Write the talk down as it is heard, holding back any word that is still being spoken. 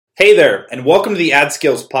Hey there, and welcome to the Ad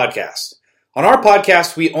Skills Podcast. On our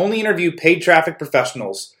podcast, we only interview paid traffic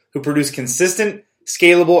professionals who produce consistent,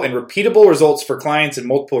 scalable, and repeatable results for clients in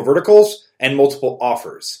multiple verticals and multiple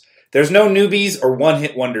offers. There's no newbies or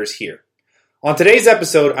one-hit wonders here. On today's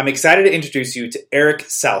episode, I'm excited to introduce you to Eric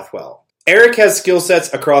Southwell. Eric has skill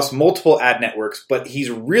sets across multiple ad networks, but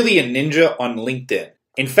he's really a ninja on LinkedIn.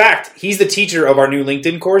 In fact, he's the teacher of our new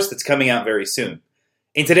LinkedIn course that's coming out very soon.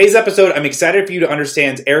 In today's episode, I'm excited for you to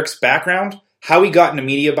understand Eric's background, how he got into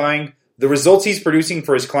media buying, the results he's producing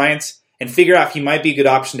for his clients, and figure out if he might be a good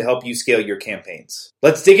option to help you scale your campaigns.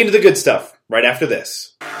 Let's dig into the good stuff right after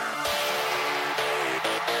this.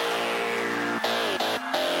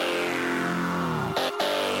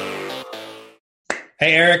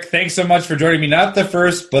 Hey, Eric, thanks so much for joining me. Not the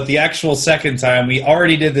first, but the actual second time. We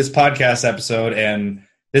already did this podcast episode, and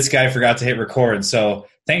this guy forgot to hit record. So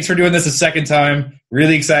thanks for doing this a second time.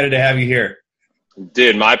 Really excited to have you here.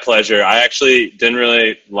 Dude, my pleasure. I actually didn't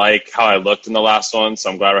really like how I looked in the last one, so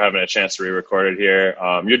I'm glad we're having a chance to re-record it here.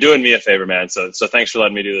 You're doing me a favor, man. So thanks for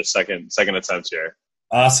letting me do the second attempt here.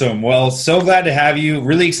 Awesome. Well, so glad to have you.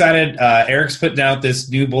 Really excited. Eric's putting out this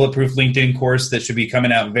new Bulletproof LinkedIn course that should be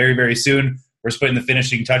coming out very, very soon. We're just putting the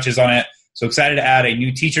finishing touches on it. So excited to add a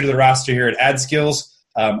new teacher to the roster here at Ad Skills.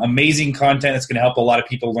 Amazing content that's going to help a lot of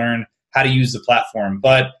people learn how to use the platform.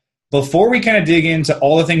 But before we kind of dig into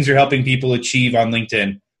all the things you're helping people achieve on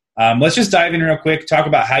LinkedIn, let's just dive in real quick, talk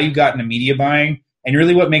about how you got into media buying and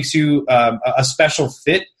really what makes you a special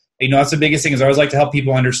fit. You know, that's the biggest thing is I always like to help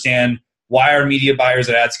people understand why our media buyers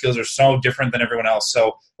at Ad Skills are so different than everyone else.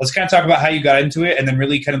 So let's kind of talk about how you got into it and then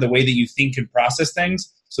really kind of the way that you think and process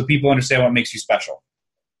things so people understand what makes you special.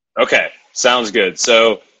 Okay, sounds good.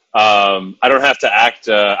 So I don't have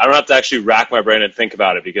to actually rack my brain and think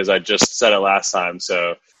about it because I just said it last time.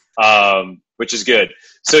 So, which is good.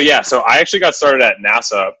 So I actually got started at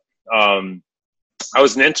NASA. I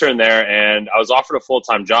was an intern there and I was offered a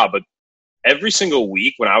full-time job, but every single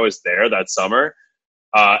week when I was there that summer,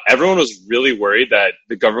 everyone was really worried that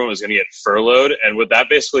the government was going to get furloughed. And what that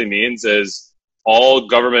basically means is all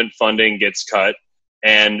government funding gets cut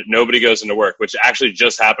and nobody goes into work, which actually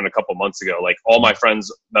just happened a couple months ago. Like all my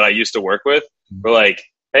friends that I used to work with were like,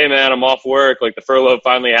 hey man, I'm off work. Like the furlough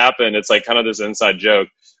finally happened. It's like kind of this inside joke,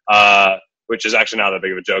 which is actually not that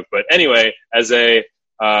big of a joke. But anyway, as a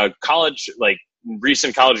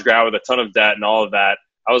recent college grad with a ton of debt and all of that,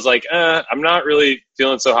 I was like, I'm not really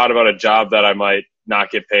feeling so hot about a job that I might not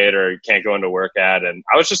get paid or can't go into work at. And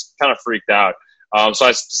I was just kind of freaked out. So I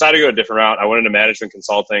decided to go a different route. I went into management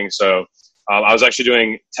consulting. So I was actually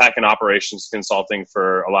doing tech and operations consulting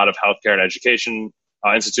for a lot of healthcare and education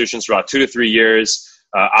institutions for about 2 to 3 years.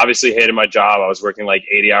 Obviously hated my job. I was working like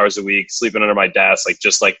 80 hours a week, sleeping under my desk, like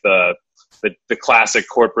just like the classic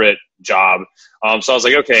corporate job. So I was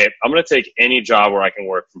like, okay, I'm going to take any job where I can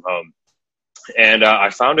work from home. And I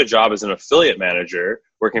found a job as an affiliate manager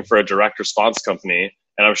working for a direct response company.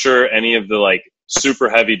 And I'm sure any of the like super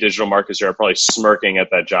heavy digital marketers here are probably smirking at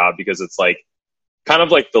that job because it's like kind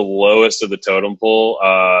of like the lowest of the totem pole,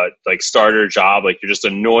 like starter job. Like you're just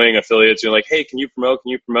annoying affiliates. You're like, hey, can you promote?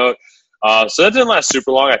 So that didn't last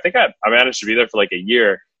super long. I think I managed to be there for like a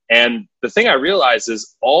year. And the thing I realized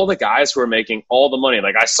is all the guys who were making all the money,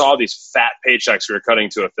 like I saw these fat paychecks we were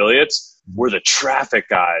cutting to affiliates were the traffic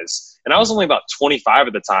guys. And I was only about 25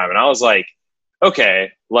 at the time. And I was like,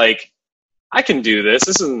 okay, like I can do this.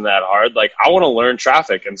 This isn't that hard. Like I want to learn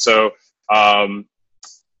traffic. And so,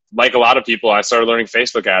 like a lot of people, I started learning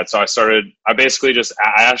Facebook ads. So I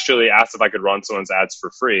actually asked if I could run someone's ads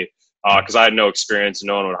for free because I had no experience and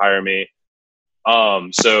no one would hire me.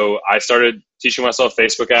 So I started teaching myself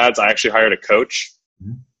Facebook ads. I actually hired a coach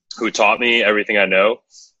who taught me everything I know.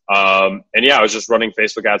 I was just running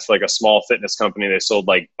Facebook ads for like a small fitness company. They sold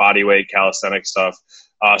like body weight calisthenic stuff.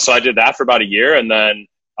 So I did that for about a year and then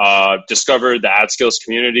discovered the Ad Skills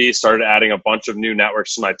community, started adding a bunch of new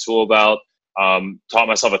networks to my tool belt. Taught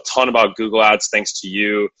myself a ton about Google Ads thanks to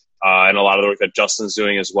you and a lot of the work that Justin's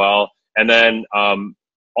doing as well. And then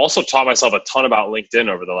also taught myself a ton about LinkedIn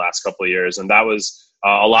over the last couple of years. And that was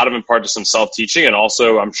a lot of in part to some self-teaching. And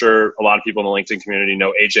also I'm sure a lot of people in the LinkedIn community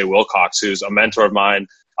know AJ Wilcox, who's a mentor of mine.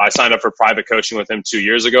 I signed up for private coaching with him 2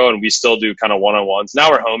 years ago and we still do kind of one-on-ones.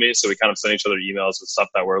 Now we're homies, so we kind of send each other emails with stuff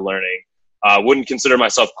that we're learning. Wouldn't consider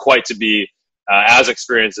myself quite to be as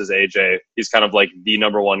experienced as AJ. He's kind of like the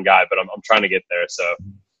number one guy, but I'm trying to get there. So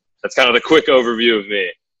that's kind of the quick overview of me.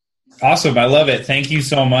 Awesome. I love it. Thank you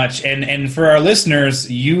so much. And for our listeners,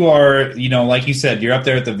 you are, like you said, you're up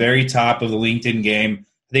there at the very top of the LinkedIn game.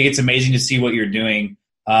 I think it's amazing to see what you're doing.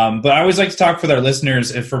 But I always like to talk with our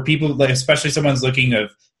listeners, if for people, like especially someone's looking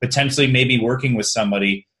of potentially maybe working with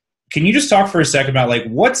somebody, can you just talk for a second about like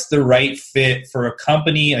what's the right fit for a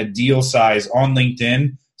company, a deal size on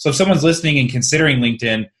LinkedIn? So if someone's listening and considering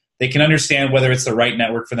LinkedIn, they can understand whether it's the right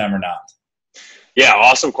network for them or not. Yeah,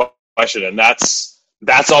 awesome question. And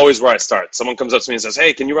that's always where I start. Someone comes up to me and says,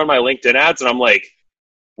 hey, can you run my LinkedIn ads? And I'm like,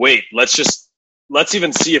 wait, let's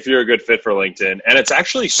even see if you're a good fit for LinkedIn. And it's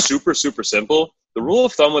actually super, super simple. The rule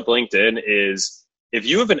of thumb with LinkedIn is if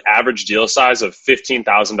you have an average deal size of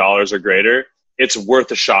 $15,000 or greater, it's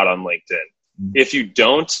worth a shot on LinkedIn. If you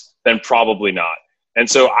don't, then probably not. And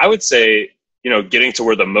so I would say, getting to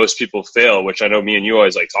where the most people fail, which I know me and you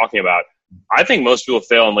always like talking about, I think most people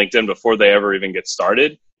fail on LinkedIn before they ever even get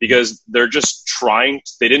started because they're just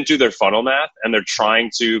they didn't do their funnel math and they're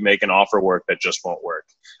trying to make an offer work that just won't work.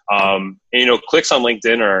 Clicks on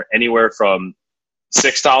LinkedIn are anywhere from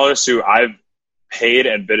 $6 to I've paid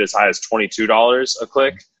and bid as high as $22 a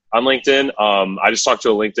click on LinkedIn. I just talked to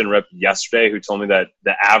a LinkedIn rep yesterday who told me that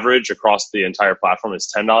the average across the entire platform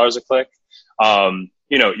is $10 a click.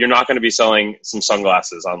 You're not going to be selling some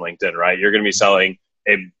sunglasses on LinkedIn, right? You're going to be selling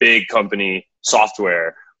a big company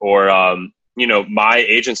software or, my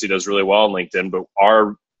agency does really well on LinkedIn, but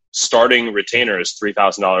our starting retainer is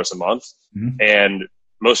 $3,000 a month. Mm-hmm. And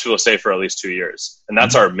most people stay for at least 2 years. And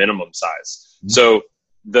that's our minimum size. Mm-hmm. So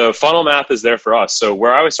the funnel math is there for us. So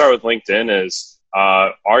where I always start with LinkedIn is,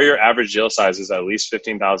 are your average deal sizes at least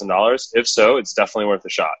 $15,000? If so, it's definitely worth a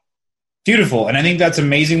shot. Beautiful. And I think that's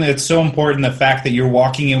amazing. It's so important, the fact that you're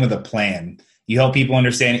walking in with a plan. You help people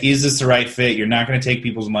understand, is this the right fit? You're not going to take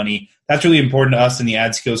people's money. That's really important to us in the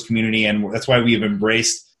ad skills community, and that's why we have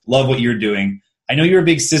love what you're doing. I know you're a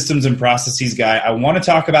big systems and processes guy. I want to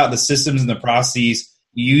talk about the systems and the processes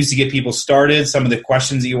you use to get people started, some of the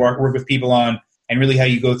questions that you work with people on, and really how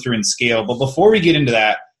you go through and scale. But before we get into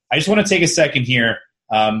that, I just want to take a second here.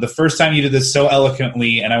 The first time you did this so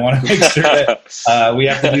eloquently, and I want to make sure that we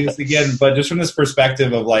have to do this again, but just from this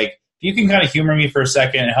perspective of like, if you can kind of humor me for a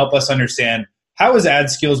second and help us understand, how has ad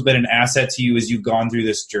skills been an asset to you as you've gone through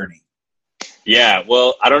this journey? Yeah,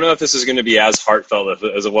 well, I don't know if this is going to be as heartfelt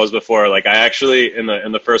as it was before. Like I actually, in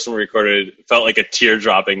the first one we recorded, felt like a tear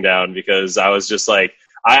dropping down because I was just like,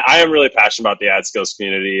 I am really passionate about the ad skills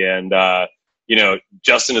community, and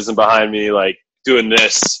Justin isn't behind me like doing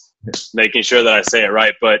this, making sure that I say it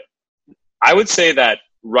right. But I would say that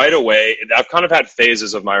right away, I've kind of had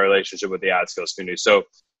phases of my relationship with the ad skills community. So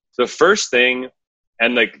the first thing,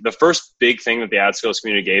 and like the first big thing that the ad skills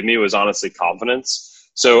community gave me was honestly confidence.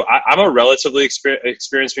 So I'm a relatively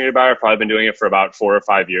experienced media buyer. I've probably been doing it for about 4 or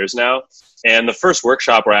 5 years now. And the first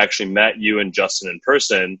workshop where I actually met you and Justin in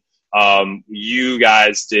person, you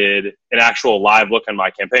guys did an actual live look on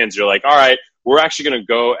my campaigns. You're like, all right, we're actually going to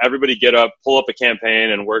go, everybody get up, pull up a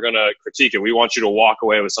campaign, and we're going to critique it. We want you to walk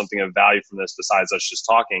away with something of value from this besides us just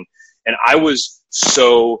talking. And I was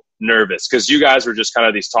so nervous because you guys were just kind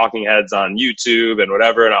of these talking heads on YouTube and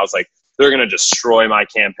whatever. And I was like, they're going to destroy my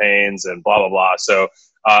campaigns and blah, blah, blah. So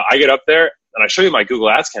I get up there and I show you my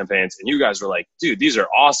Google Ads campaigns, and you guys were like, dude, these are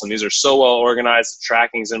awesome. These are so well organized. The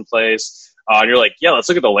tracking's in place. And you're like, yeah, let's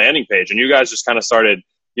look at the landing page. And you guys just kind of started,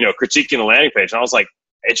 critiquing the landing page. And I was like,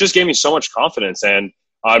 it just gave me so much confidence. And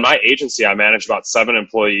on my agency, I manage about 7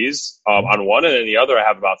 employees. On one, and in the other, I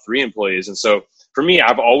have about 3 employees. And so for me,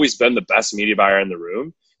 I've always been the best media buyer in the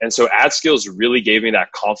room. And so ad skills really gave me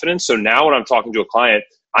that confidence. So now when I'm talking to a client,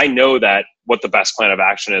 I know that what the best plan of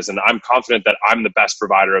action is, and I'm confident that I'm the best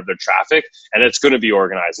provider of their traffic, and it's going to be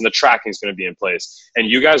organized, and the tracking is going to be in place. And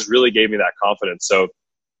you guys really gave me that confidence. So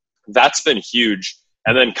that's been huge.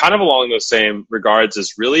 And then kind of along those same regards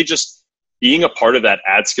is really just being a part of that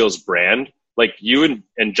ad skills brand. Like you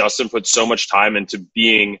and Justin put so much time into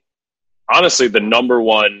being honestly the number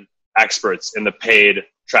one experts in the paid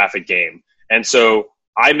traffic game. And so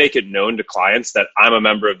I make it known to clients that I'm a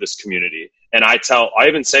member of this community. And I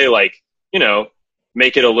even say like,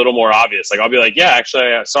 make it a little more obvious. Like I'll be like, yeah, actually,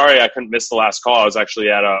 sorry, I couldn't miss the last call. I was actually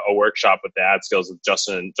at a workshop with the ad skills with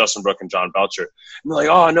Justin Brook and John Belcher. And they're like,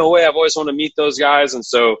 oh, no way. I've always wanted to meet those guys. And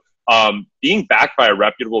so being backed by a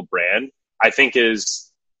reputable brand, I think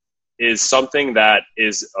is something that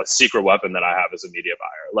is a secret weapon that I have as a media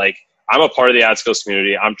buyer. Like I'm a part of the ad skills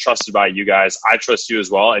community. I'm trusted by you guys. I trust you as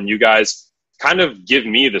well. And you guys kind of give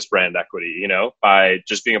me this brand equity, by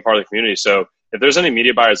just being a part of the community. So if there's any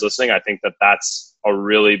media buyers listening, I think that that's a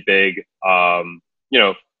really big,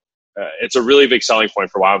 it's a really big selling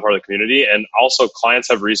point for why I'm part of the community. And also clients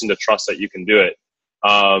have reason to trust that you can do it.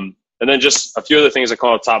 And then just a few other things that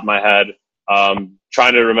come off the top of my head,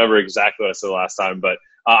 trying to remember exactly what I said the last time, but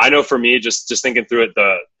I know for me, just thinking through it,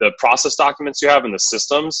 the process documents you have and the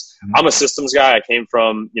systems, I'm a systems guy. I came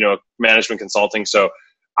from, management consulting. So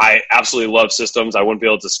I absolutely love systems. I wouldn't be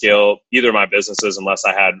able to scale either of my businesses unless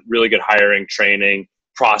I had really good hiring, training,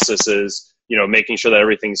 processes, making sure that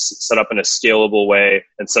everything's set up in a scalable way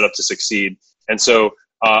and set up to succeed. And so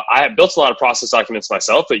I have built a lot of process documents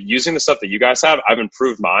myself, but using the stuff that you guys have, I've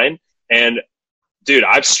improved mine. And dude,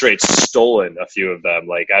 I've straight stolen a few of them.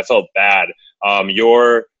 Like, I felt bad.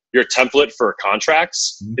 Your template for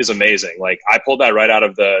contracts is amazing. Like, I pulled that right out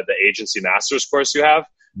of the agency master's course you have.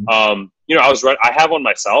 I have one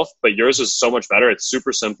myself, but yours is so much better. It's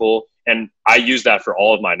super simple. And I use that for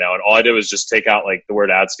all of mine now. And all I did was just take out like the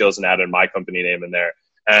word ad skills and add in my company name in there.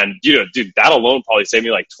 And, dude, that alone probably saved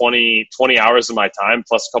me like 20 hours of my time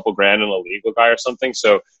plus a couple grand in a legal guy or something.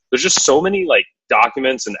 So there's just so many like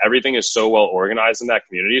documents, and everything is so well organized in that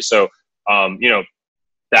community. So,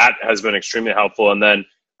 that has been extremely helpful. And then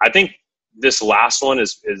I think this last one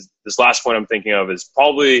is this last point I'm thinking of is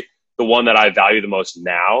probably the one that I value the most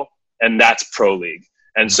now, and that's Pro League.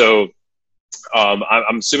 And so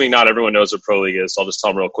I'm assuming not everyone knows what Pro League is, so I'll just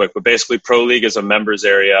tell them real quick. But basically, Pro League is a members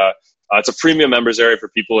area. It's a premium members area for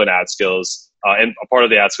people in ad skills and a part of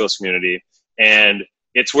the ad skills community. And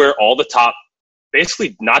it's where all the top,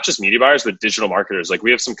 basically not just media buyers, but digital marketers, like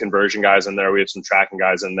we have some conversion guys in there, we have some tracking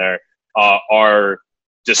guys in there, are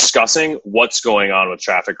discussing what's going on with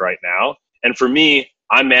traffic right now. And for me,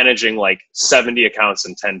 I'm managing like 70 accounts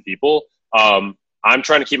and 10 people. I'm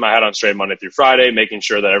trying to keep my head on straight Monday through Friday, making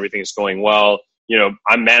sure that everything's going well.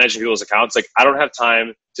 I'm managing people's accounts. Like, I don't have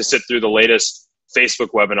time to sit through the latest Facebook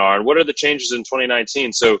webinar and what are the changes in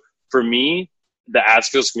 2019. So for me, the ad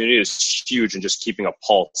skills community is huge in just keeping a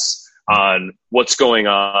pulse on what's going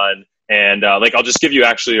on. And I'll just give you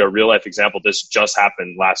actually a real life example. This just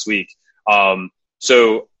happened last week.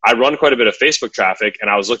 So I run quite a bit of Facebook traffic, and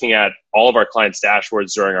I was looking at all of our clients'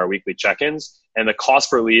 dashboards during our weekly check-ins, and the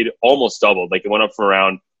cost per lead almost doubled. Like, it went up from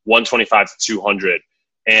around 125 to 200,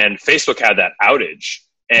 and Facebook had that outage.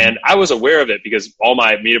 And I was aware of it because all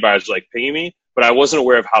my media buyers were like pinging me, but I wasn't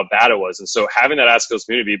aware of how bad it was. And so having that ad skills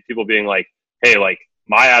community, people being like, hey, like,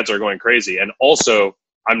 my ads are going crazy. And also,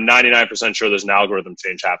 I'm 99% sure there's an algorithm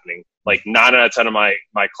change happening. Like, 9 out of 10 of my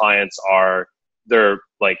clients their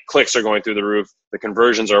like clicks are going through the roof. The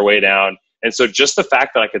conversions are way down. And so just the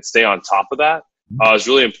fact that I could stay on top of that is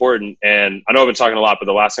really important. And I know I've been talking a lot, but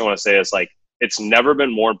the last thing I want to say is, like, it's never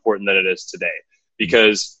been more important than it is today,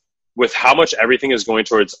 because with how much everything is going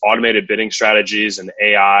towards automated bidding strategies and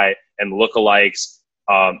AI and lookalikes,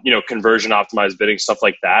 conversion optimized bidding, stuff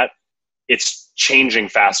like that, it's changing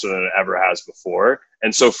faster than it ever has before.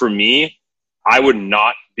 And so for me, I would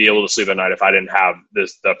not be able to sleep at night if I didn't have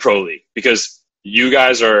the Pro League, because you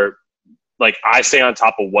guys are like, I stay on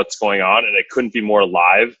top of what's going on, and it couldn't be more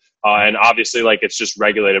live. And obviously, like, it's just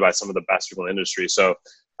regulated by some of the best people in the industry. So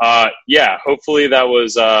hopefully that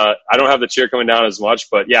was, I don't have the cheer coming down as much,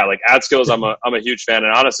 but yeah, like, ad skills, I'm a huge fan.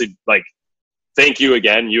 And honestly, like, thank you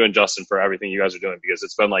again, you and Justin, for everything you guys are doing, because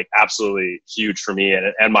it's been like absolutely huge for me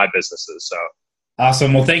and my businesses. So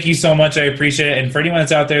awesome. Well, thank you so much. I appreciate it. And for anyone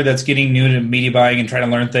that's out there that's getting new to media buying and trying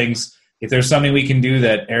to learn things, if there's something we can do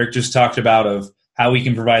that Eric just talked about of how we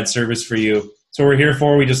can provide service for you, that's what we're here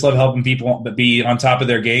for. We just love helping people be on top of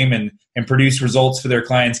their game and produce results for their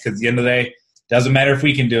clients, because at the end of the day, it doesn't matter if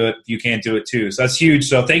we can do it, you can't do it too. So that's huge.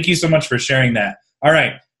 So thank you so much for sharing that. All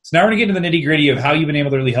right. So now we're going to get into the nitty gritty of how you've been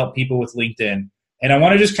able to really help people with LinkedIn. And I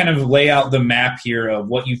want to just kind of lay out the map here of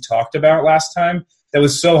what you talked about last time that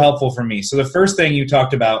was so helpful for me. So the first thing you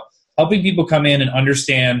talked about, helping people come in and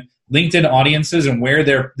understand LinkedIn audiences and where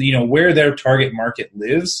their target market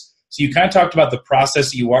lives. So you kind of talked about the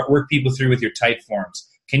process that you work people through with your Typeforms.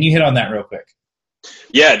 Can you hit on that real quick?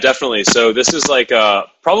 Yeah, definitely. So this is like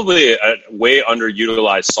probably a way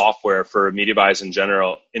underutilized software for media buys in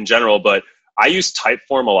general, but I use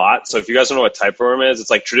Typeform a lot. So if you guys don't know what Typeform is, it's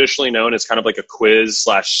like traditionally known as kind of like a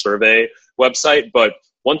quiz/survey website. But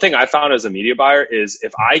one thing I found as a media buyer is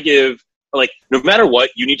if I give, like, no matter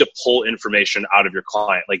what, you need to pull information out of your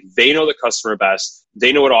client. Like, they know the customer best.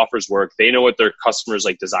 They know what offers work. They know what their customers'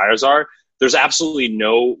 like desires are. There's absolutely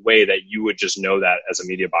no way that you would just know that as a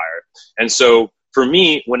media buyer. And so for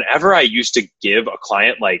me, whenever I used to give a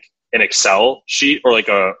client like an Excel sheet or like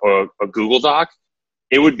a Google Doc,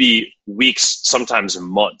 it would be weeks, sometimes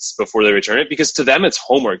months before they return it, because to them it's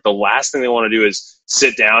homework. The last thing they want to do is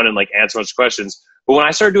sit down and like answer a bunch of questions. But when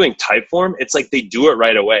I started doing Typeform, it's like they do it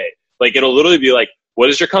right away. Like, it'll literally be like, what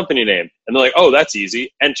is your company name? And they're like, oh, that's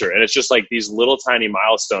easy, enter. And it's just like these little tiny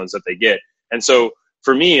milestones that they get. And so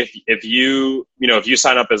for me, if you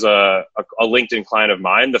sign up as a LinkedIn client of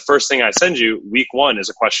mine, the first thing I send you week 1 is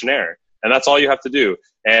a questionnaire. And that's all you have to do.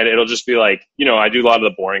 And it'll just be like, I do a lot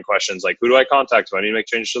of the boring questions, like, who do I contact when I need to make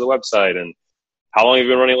changes to the website? And How long have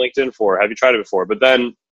you been running LinkedIn for? Have you tried it before? But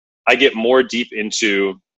then I get more deep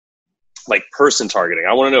into like person targeting.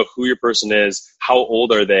 I want to know who your person is. How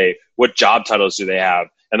old are they? What job titles do they have?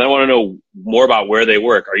 And then I want to know more about where they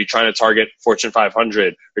work. Are you trying to target Fortune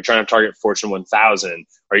 500? Are you trying to target Fortune 1000?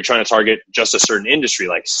 Are you trying to target just a certain industry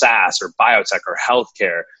like SaaS or biotech or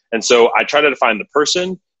healthcare? And so I try to define the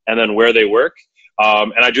person and then where they work.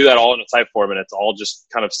 And I do that all in a type form, and it's all just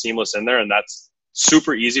kind of seamless in there. And that's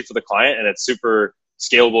super easy for the client, and it's super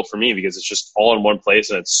scalable for me because it's just all in one place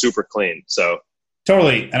and it's super clean. So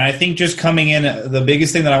totally. And I think just coming in, the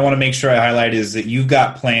biggest thing that I want to make sure I highlight is that you've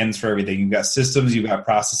got plans for everything. You've got systems, you've got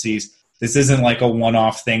processes. This isn't like a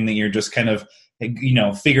one-off thing that you're just kind of,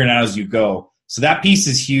 figuring out as you go. So that piece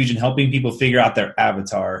is huge in helping people figure out their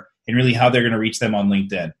avatar and really how they're going to reach them on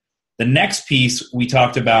LinkedIn. The next piece we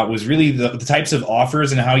talked about was really the types of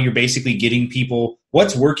offers and how you're basically getting people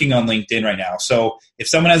what's working on LinkedIn right now. So if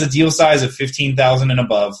someone has a deal size of 15,000 and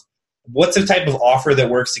above, what's the type of offer that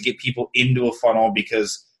works to get people into a funnel?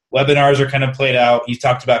 Because webinars are kind of played out. You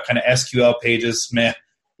talked about kind of SQL pages. Meh.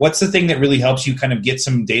 What's the thing that really helps you kind of get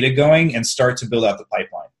some data going and start to build out the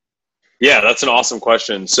pipeline? Yeah, that's an awesome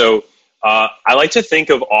question. So I like to think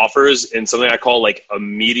of offers in something I call like a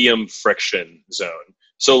medium friction zone.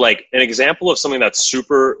 So like an example of something that's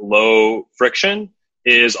super low friction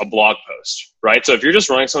is a blog post, right? So if you're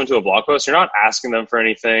just running someone to a blog post, you're not asking them for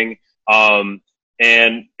anything.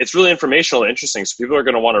 And it's really informational and interesting. So people are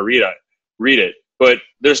going to want to read it. But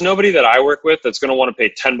there's nobody that I work with that's going to want to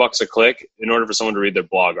pay $10 a click in order for someone to read their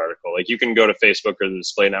blog article. Like you can go to Facebook or the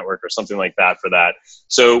Display Network or something like that for that.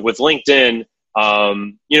 So with LinkedIn,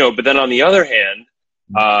 but then on the other hand,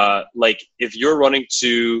 like if you're running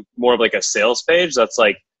to more of like a sales page, that's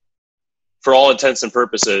like, for all intents and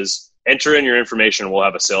purposes, enter in your information. We'll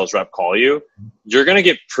have a sales rep call you. You're going to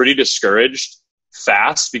get pretty discouraged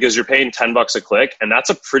fast because you're paying $10 a click, and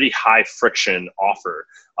that's a pretty high friction offer.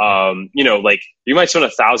 Like you might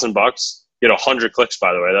spend $1,000, get 100 clicks,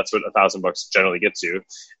 by the way. That's what $1,000 generally gets you.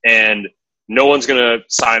 And no one's going to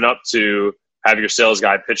sign up to have your sales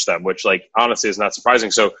guy pitch them, which like honestly is not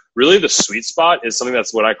surprising. So really the sweet spot is something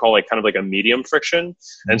that's what I call like kind of like a medium friction.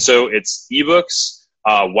 And so it's ebooks,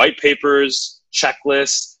 white papers,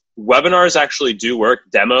 checklists, webinars actually do work,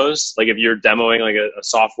 demos. Like if you're demoing like a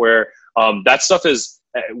software, that stuff is,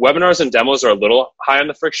 webinars and demos are a little high on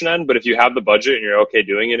the friction end, but if you have the budget and you're okay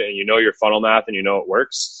doing it and you know your funnel math and you know it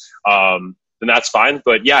works, then that's fine.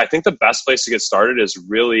 But yeah, I think the best place to get started is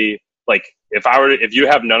really like, if you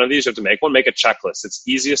have none of these, you have to make one, make a checklist. It's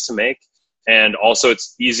easiest to make. And also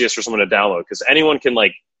it's easiest for someone to download because anyone can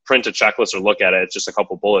like print a checklist or look at it. It's just a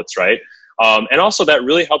couple bullets, right? And also that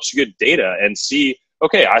really helps you get data and see,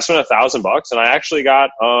 okay, I spent $1,000 and I actually got,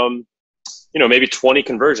 maybe 20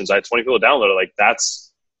 conversions. I had 20 people download it. Like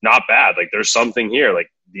that's not bad. Like there's something here. Like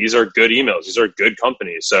these are good emails. These are good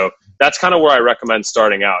companies. So that's kind of where I recommend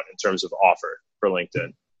starting out in terms of offer for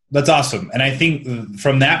LinkedIn. That's awesome. And I think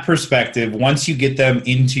from that perspective, once you get them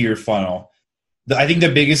into your funnel, I think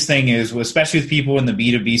the biggest thing is, especially with people in the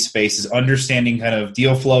B2B space, is understanding kind of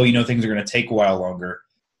deal flow. Things are going to take a while longer.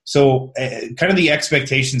 So kind of the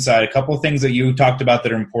expectation side, a couple of things that you talked about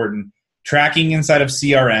that are important. Tracking inside of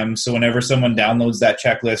CRM. So whenever someone downloads that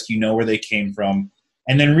checklist, you know where they came from.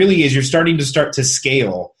 And then really as you're starting to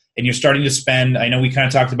scale and you're starting to spend, I know we kind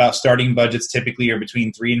of talked about starting budgets typically are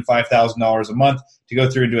between $3,000 and $5,000 a month to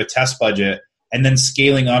go through into a test budget, and then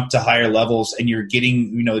scaling up to higher levels and you're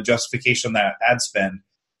getting, justification on that ad spend.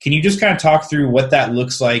 Can you just kind of talk through what that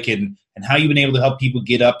looks like and how you've been able to help people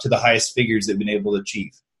get up to the highest figures they've been able to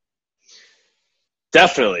achieve?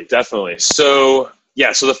 Definitely. So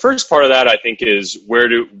the first part of that I think is where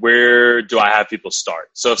do I have people start?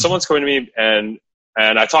 So if someone's coming to me and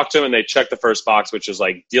I talk to them and they check the first box, which is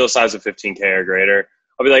like deal size of 15K or greater,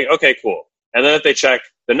 I'll be like, okay, cool. And then if they check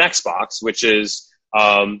the next box, which is,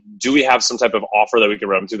 do we have some type of offer that we can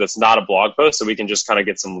run them to that's not a blog post so we can just kind of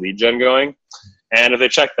get some lead gen going? And if they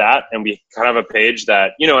check that and we kind of have a page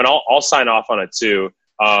that, and I'll sign off on it too.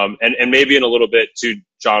 And maybe in a little bit too,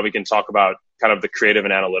 John, we can talk about kind of the creative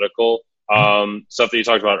and analytical stuff that you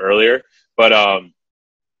talked about earlier. But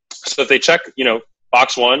so if they check,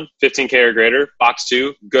 box 1, 15K or greater, box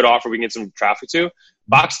 2, good offer, we can get some traffic to.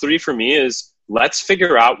 Box 3 for me is let's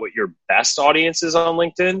figure out what your best audience is on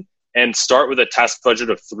LinkedIn and start with a test budget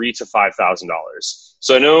of $3,000 to $5,000.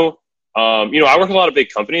 So I know, I work with a lot of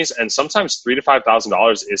big companies, and sometimes $3,000 to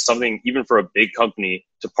 $5,000 is something even for a big company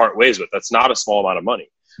to part ways with. That's not a small amount of money.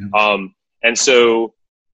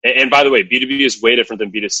 And by the way, B2B is way different than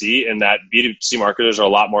B2C in that B2C marketers are a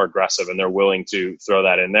lot more aggressive and they're willing to throw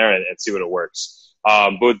that in there and see what it works.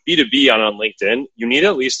 But with B2B on LinkedIn, you need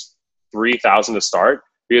at least $3,000 to start,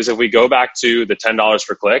 because if we go back to the $10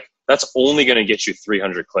 per click, that's only going to get you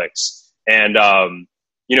 300 clicks. And,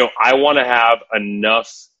 I want to have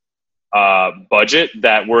enough budget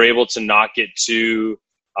that we're able to not get too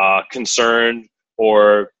concerned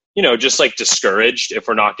or, just like discouraged if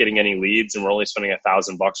we're not getting any leads and we're only spending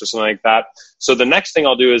 $1,000 or something like that. So the next thing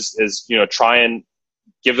I'll do is try and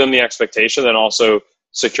give them the expectation and also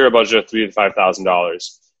secure a budget of $3,000 to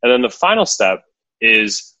 $5,000. And then the final step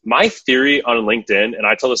is my theory on LinkedIn, and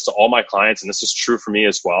I tell this to all my clients, and this is true for me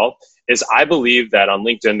as well, is I believe that on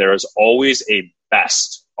LinkedIn, there is always a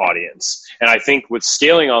best audience. And I think with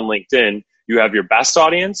scaling on LinkedIn, you have your best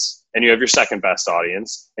audience, and you have your second best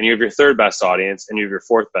audience, and you have your third best audience, and you have your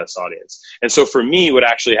fourth best audience. And so for me, what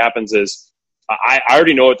actually happens is I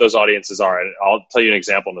already know what those audiences are, and I'll tell you an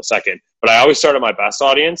example in a second. But I always start at my best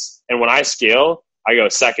audience, and when I scale, I go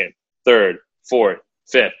second, third, fourth,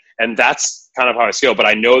 fifth, and that's kind of how I scale. But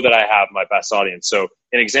I know that I have my best audience. So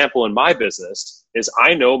an example in my business is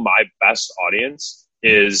I know my best audience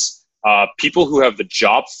is people who have the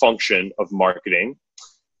job function of marketing,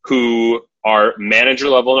 who are manager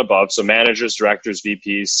level and above, so managers, directors,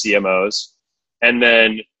 VPs, CMOs, and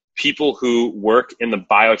then people who work in the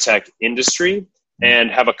biotech industry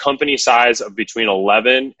and have a company size of between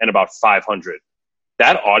 11 and about 500.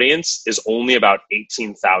 That audience is only about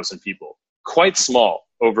 18,000 people, quite small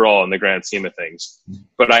overall in the grand scheme of things.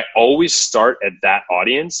 But I always start at that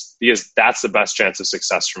audience because that's the best chance of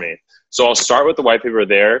success for me. So I'll start with the white paper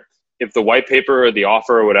there. If the white paper or the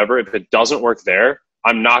offer or whatever, if it doesn't work there,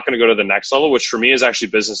 I'm not going to go to the next level, which for me is actually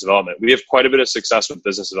business development. We have quite a bit of success with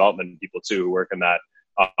business development people too who work in that,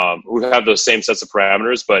 who have those same sets of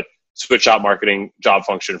parameters, but switch out marketing job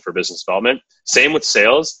function for business development. Same with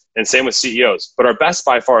sales and same with CEOs. But our best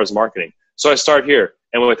by far is marketing. So I start here.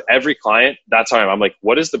 And with every client, that's how I'm like,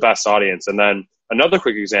 what is the best audience? And then another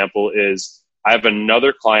quick example is I have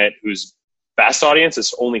another client whose best audience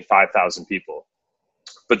is only 5,000 people.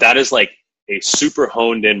 But that is like a super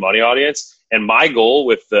honed in money audience. And my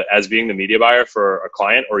goal as being the media buyer for a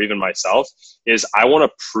client or even myself is I want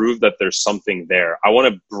to prove that there's something there. I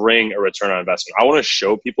want to bring a return on investment. I want to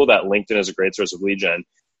show people that LinkedIn is a great source of lead gen.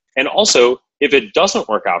 And also, if it doesn't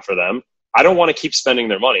work out for them, I don't want to keep spending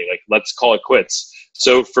their money. Like, let's call it quits.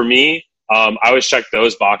 So for me, I always check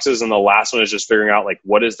those boxes. And the last one is just figuring out, like,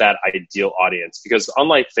 what is that ideal audience? Because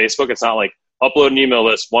unlike Facebook, it's not like upload an email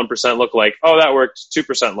list, 1% lookalike. Oh, that worked, 2%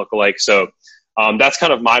 lookalike. So that's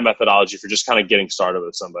kind of my methodology for just kind of getting started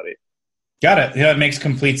with somebody. Got it. Yeah, it makes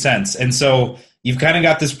complete sense. And so you've kind of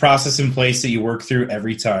got this process in place that you work through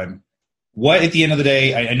every time. What, at the end of the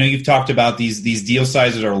day, I know you've talked about these deal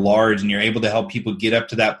sizes are large and you're able to help people get up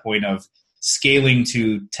to that point of scaling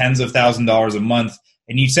to tens of $1,000s a month.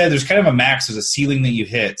 And you said there's kind of a max, there's a ceiling that you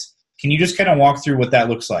hit. Can you just kind of walk through what that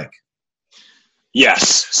looks like?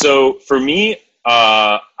 Yes. So for me,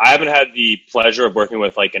 I haven't had the pleasure of working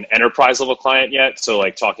with like an enterprise level client yet. So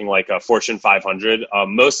like talking like a Fortune 500,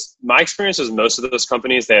 my experience is most of those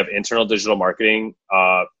companies, they have internal digital marketing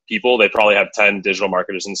people. They probably have 10 digital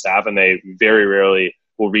marketers and staff, and they very rarely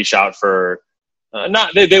will reach out for,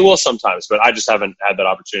 they will sometimes, but I just haven't had that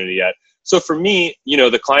opportunity yet. So for me,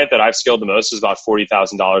 the client that I've scaled the most is about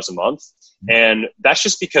 $40,000 a month. And that's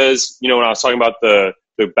just because, when I was talking about the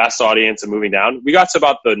best audience and moving down, we got to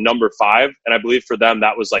about the number 5. And I believe for them,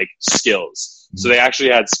 that was like skills. So they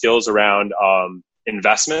actually had skills around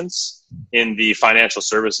investments in the financial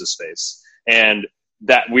services space. And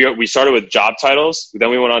that we started with job titles.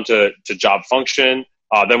 Then we went on to job function.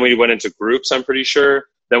 Then we went into groups, I'm pretty sure.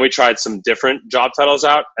 Then we tried some different job titles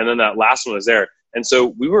out. And then that last one was there. And so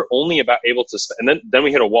we were only about able to, and then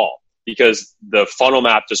we hit a wall because the funnel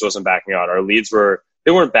map just wasn't backing out. Our leads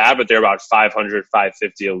they weren't bad, but they're about 500,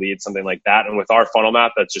 550 a lead, something like that. And with our funnel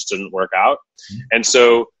map, that just didn't work out. And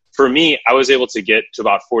so for me, I was able to get to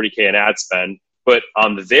about $40K in ad spend, but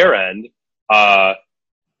on their end,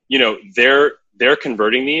 they're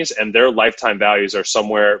converting these and their lifetime values are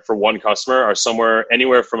somewhere for one customer are somewhere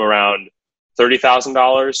anywhere from around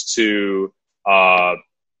 $30,000 to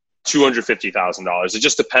 $250,000. It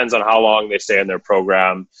just depends on how long they stay in their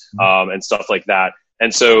program and stuff like that.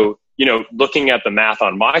 And so, looking at the math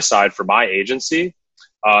on my side for my agency,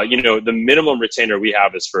 the minimum retainer we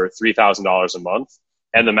have is for $3,000 a month,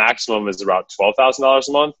 and the maximum is about $12,000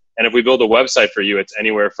 a month. And if we build a website for you, it's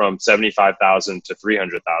anywhere from $75,000 to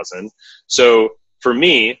 $300,000. So for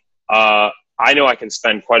me, I know I can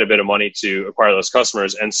spend quite a bit of money to acquire those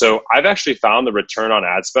customers. And so I've actually found the return on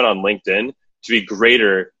ad spend on LinkedIn to be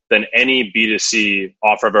greater than any B2C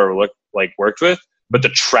offer I've ever worked with. But the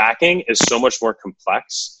tracking is so much more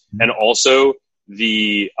complex. And also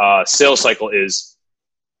the sales cycle is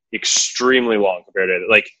extremely long compared to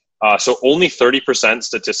like, so only 30%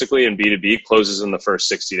 statistically in B2B closes in the first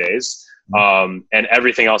 60 days. And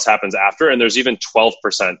everything else happens after. And there's even 12%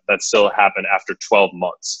 that still happen after 12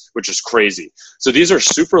 months, which is crazy. So these are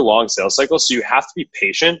super long sales cycles. So you have to be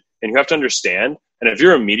patient and you have to understand. And if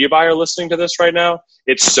you're a media buyer listening to this right now,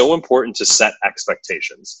 it's so important to set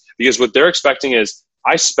expectations, because what they're expecting is,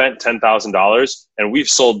 I spent $10,000 and we've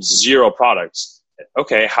sold 0 products.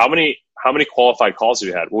 Okay. How many qualified calls have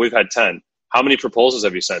you had? Well, we've had 10. How many proposals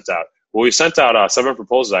have you sent out? Well, we sent out 7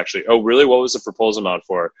 proposals actually. Oh, really? What was the proposal amount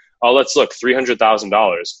for? Oh, let's look,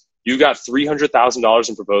 $300,000. You got $300,000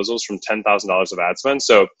 in proposals from $10,000 of ad spend.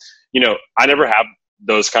 So, I never have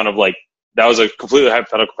those kind of like, that was a completely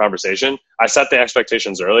hypothetical conversation. I set the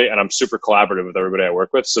expectations early, and I'm super collaborative with everybody I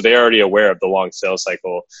work with. So they're already aware of the long sales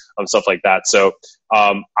cycle and stuff like that. So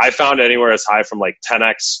I found anywhere as high from like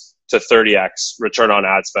 10x to 30x return on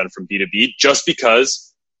ad spend from B2B, just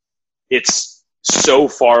because it's so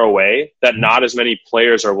far away that not as many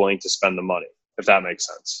players are willing to spend the money, if that makes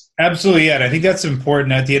sense. Absolutely, yeah. And I think that's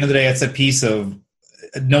important. At the end of the day, it's a piece of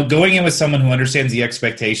going in with someone who understands the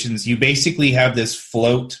expectations. You basically have this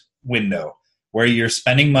float window where you're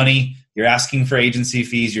spending money, you're asking for agency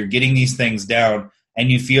fees, you're getting these things down,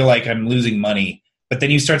 and you feel like I'm losing money. But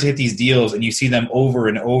then you start to hit these deals and you see them over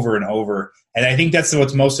and over and over. And I think that's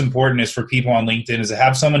what's most important is for people on LinkedIn is to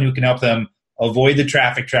have someone who can help them avoid the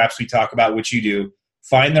traffic traps we talk about, which you do,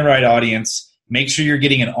 find the right audience, make sure you're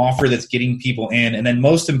getting an offer that's getting people in, and then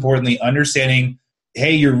most importantly, understanding,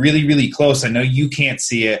 hey, you're really, really close. I know you can't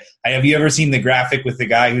see it. Have you ever seen the graphic with the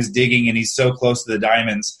guy who's digging and he's so close to the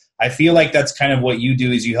diamonds? I feel like that's kind of what you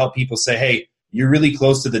do is you help people say, hey, you're really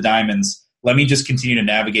close to the diamonds. Let me just continue to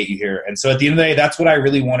navigate you here. And so at the end of the day, that's what I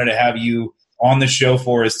really wanted to have you on the show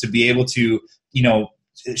for, is to be able to,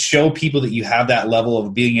 show people that you have that level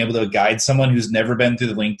of being able to guide someone who's never been through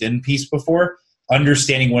the LinkedIn piece before,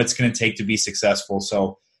 understanding what it's going to take to be successful.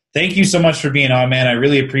 So thank you so much for being on, man. I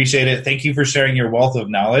really appreciate it. Thank you for sharing your wealth of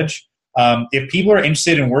knowledge. If people are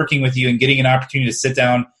interested in working with you and getting an opportunity to sit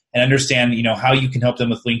down and understand, how you can help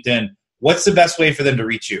them with LinkedIn, what's the best way for them to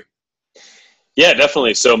reach you? Yeah,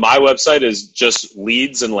 definitely. So my website is just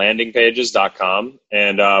leadsandlandingpages.com,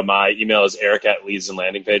 and my email is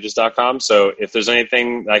eric@leadsandlandingpages.com. So if there's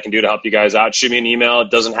anything I can do to help you guys out, shoot me an email. It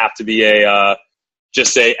doesn't have to be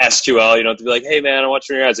just say SQL. You don't have to be like, hey man, I'm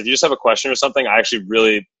watching your ads. If you just have a question or something, I'm as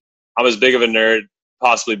big of a nerd,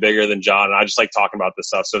 possibly bigger than John, and I just like talking about this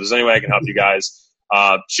stuff. So if there's any way I can help you guys,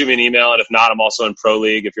 shoot me an email. And if not, I'm also in Pro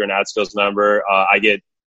League. If you're an AdSkills member, I get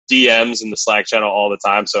DMs in the Slack channel all the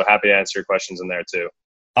time. So happy to answer your questions in there too.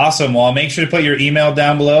 Awesome. Well, I'll make sure to put your email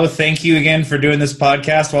down below. Thank you again for doing this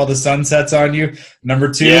podcast while the sun sets on you.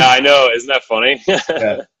 Number 2. Yeah, I know. Isn't that funny?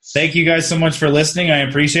 Yeah. Thank you guys so much for listening. I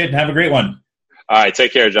appreciate it, and have a great one. All right.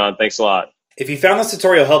 Take care, John. Thanks a lot. If you found this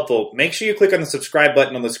tutorial helpful, make sure you click on the subscribe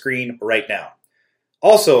button on the screen right now.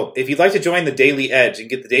 Also, if you'd like to join the Daily Edge and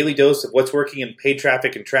get the daily dose of what's working in paid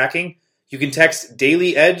traffic and tracking, you can text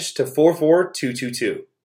Daily Edge to 44222.